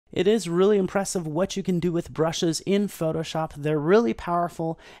It is really impressive what you can do with brushes in Photoshop. They're really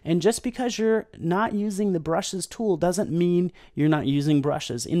powerful, and just because you're not using the brushes tool doesn't mean you're not using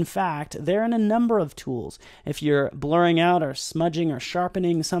brushes. In fact, they're in a number of tools. If you're blurring out or smudging or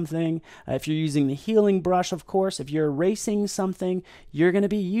sharpening something, if you're using the healing brush, of course, if you're erasing something, you're going to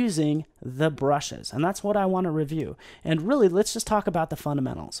be using the brushes, and that's what I want to review. And really, let's just talk about the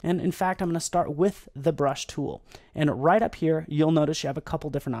fundamentals. And in fact, I'm going to start with the brush tool. And right up here, you'll notice you have a couple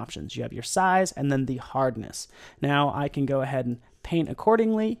different options. You have your size and then the hardness. Now I can go ahead and paint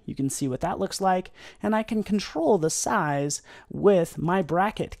accordingly. You can see what that looks like, and I can control the size with my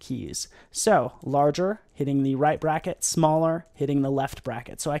bracket keys. So larger, hitting the right bracket, smaller, hitting the left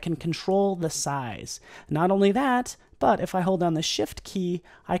bracket. So I can control the size. Not only that, but if I hold down the shift key,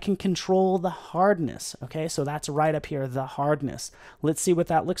 I can control the hardness. Okay, so that's right up here, the hardness. Let's see what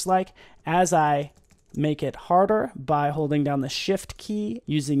that looks like as I make it harder by holding down the shift key.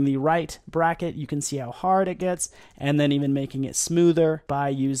 Using the right bracket, you can see how hard it gets, and then even making it smoother by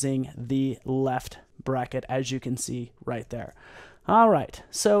using the left bracket, as you can see right there. All right,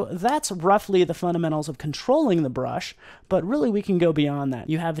 so that's roughly the fundamentals of controlling the brush, but really we can go beyond that.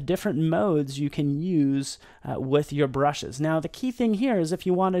 You have different modes you can use with your brushes. Now, the key thing here is if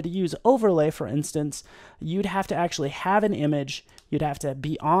you wanted to use overlay, for instance, you'd have to actually have an image, you'd have to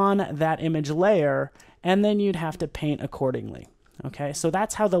be on that image layer, and then you'd have to paint accordingly. Okay, so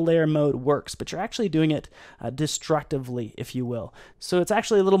that's how the layer mode works, but you're actually doing it destructively, if you will. So it's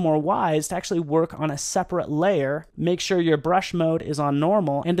actually a little more wise to actually work on a separate layer, make sure your brush mode is on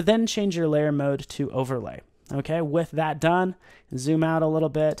normal, and then change your layer mode to overlay. Okay, with that done, zoom out a little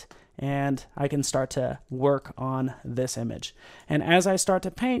bit, and I can start to work on this image. And as I start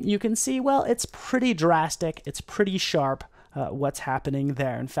to paint, you can see, well, it's pretty drastic, it's pretty sharp. What's happening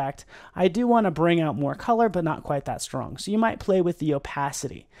there. In fact, I do want to bring out more color, but not quite that strong. So you might play with the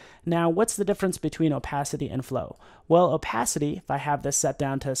opacity. Now, what's the difference between opacity and flow? Well, opacity, if I have this set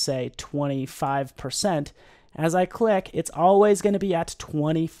down to, say, 25%, as I click, it's always going to be at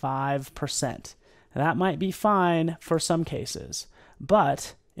 25%. That might be fine for some cases,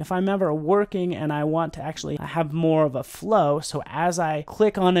 but if I'm ever working and I want to actually have more of a flow, so as I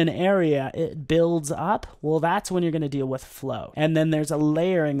click on an area, it builds up, well, that's when you're going to deal with flow. And then there's a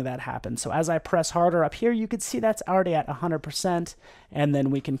layering that happens. So as I press harder up here, you can see that's already at 100%, and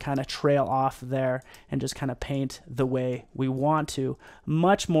then we can kind of trail off there and just kind of paint the way we want to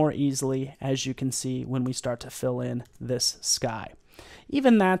much more easily, as you can see when we start to fill in this sky.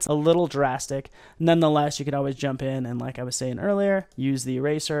 Even that's a little drastic. Nonetheless, you could always jump in and, like I was saying earlier, use the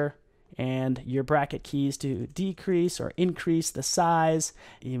eraser and your bracket keys to decrease or increase the size,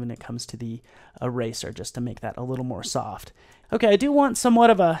 even when it comes to the eraser, just to make that a little more soft. Okay, I do want somewhat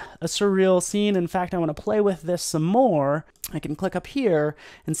of a surreal scene. In fact, I want to play with this some more. I can click up here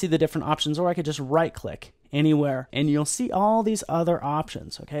and see the different options, or I could just right click anywhere and you'll see all these other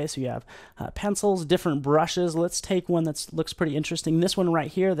options. Okay, so you have pencils, different brushes. Let's take one that looks pretty interesting. This one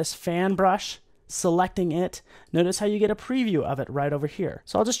right here, this fan brush. Selecting it, notice how you get a preview of it right over here.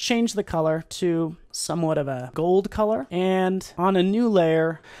 So I'll just change the color to somewhat of a gold color, and on a new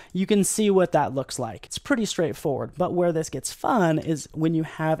layer you can see what that looks like. It's pretty straightforward, but where this gets fun is when you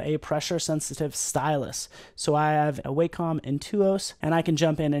have a pressure sensitive stylus. So I have a Wacom Intuos, and I can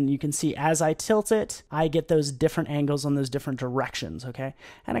jump in and you can see as I tilt it, I get those different angles on those different directions. Okay,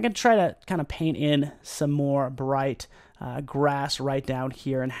 and I can try to kind of paint in some more bright grass right down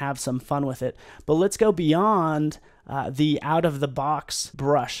here and have some fun with it. But let's go beyond the out-of-the-box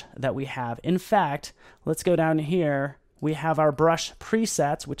brush that we have. In fact, let's go down here. We have our brush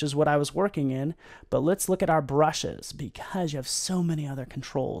presets, which is what I was working in, but let's look at our brushes because you have so many other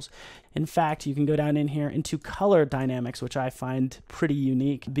controls. In fact, you can go down in here into color dynamics, which I find pretty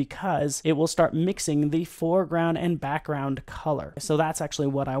unique because it will start mixing the foreground and background color. So that's actually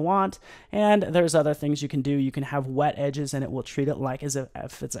what I want. And there's other things you can do. You can have wet edges and it will treat it like as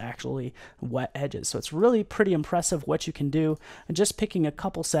if it's actually wet edges. So it's really pretty impressive what you can do. And just picking a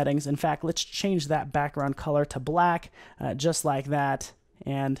couple settings. In fact, let's change that background color to black, just like that.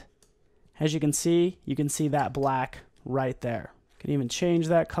 And as you can see that black right there. Can even change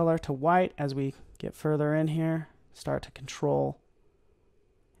that color to white as we get further in here, start to control.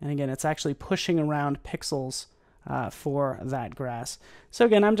 And again, it's actually pushing around pixels for that grass. So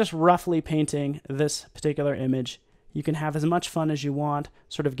again, I'm just roughly painting this particular image. You can have as much fun as you want,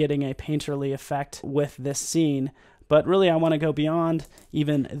 sort of getting a painterly effect with this scene. But really, I want to go beyond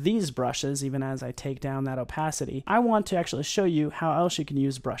even these brushes, even as I take down that opacity, I want to actually show you how else you can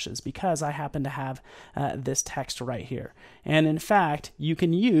use brushes because I happen to have this text right here. And in fact, you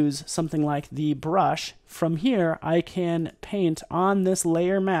can use something like the brush. From here, I can paint on this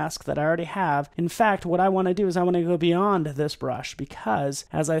layer mask that I already have. In fact, what I want to do is I want to go beyond this brush because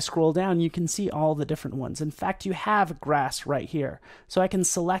as I scroll down, you can see all the different ones. In fact, you have grass right here. So I can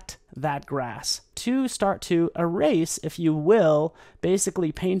select that grass to start to erase, if you will,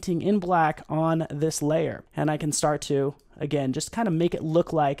 basically painting in black on this layer. And I can start to, again, just kind of make it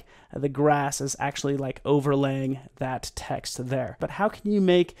look like the grass is actually like overlaying that text there. But how can you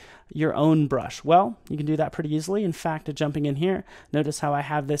make your own brush? Well, you can do that pretty easily. In fact, jumping in here, notice how I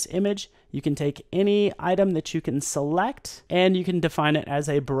have this image. You can take any item that you can select and you can define it as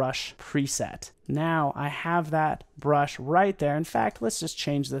a brush preset. Now I have that brush right there. In fact, let's just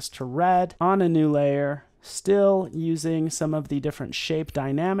change this to red on a new layer, still using some of the different shape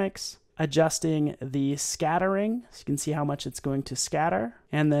dynamics, adjusting the scattering so you can see how much it's going to scatter,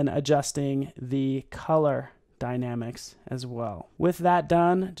 and then adjusting the color dynamics as well. With that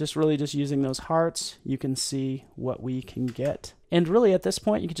done, just using those hearts, you can see what we can get. And really at this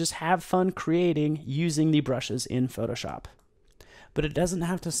point, you can just have fun creating using the brushes in Photoshop. But it doesn't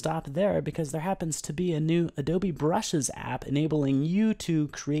have to stop there because there happens to be a new Adobe Brushes app enabling you to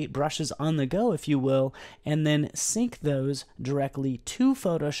create brushes on the go, if you will, and then sync those directly to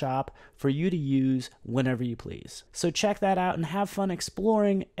Photoshop for you to use whenever you please. So check that out and have fun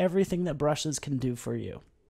exploring everything that brushes can do for you.